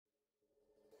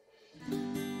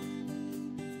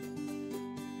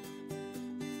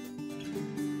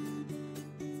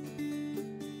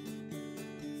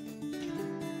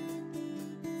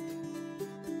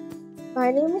My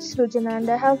name is Srujana and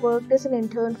I have worked as an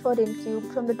intern for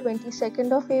Incube from the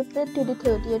 22nd of April to the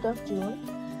 30th of June.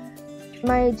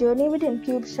 My journey with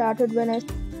Incube started when I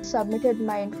submitted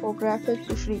my infographic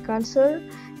to Srikant sir,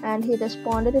 and he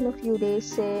responded in a few days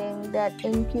saying that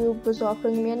Incube was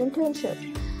offering me an internship.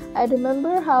 I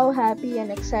remember how happy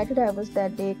and excited I was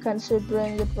that day,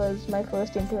 considering it was my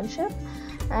first internship.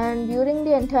 And during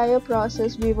the entire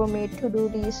process, we were made to do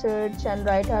research and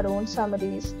write our own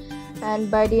summaries.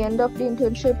 And by the end of the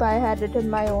internship, I had written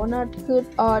my own article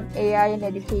on AI in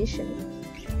education.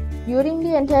 During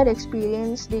the entire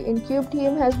experience, the Incube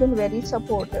team has been very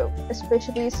supportive,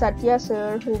 especially Satya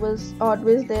sir, who was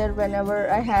always there whenever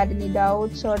I had any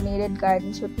doubts or needed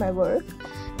guidance with my work.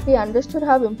 He understood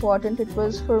how important it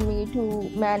was for me to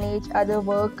manage other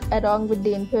work along with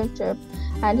the internship,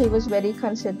 and he was very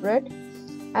considerate.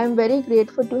 I'm very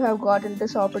grateful to have gotten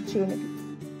this opportunity.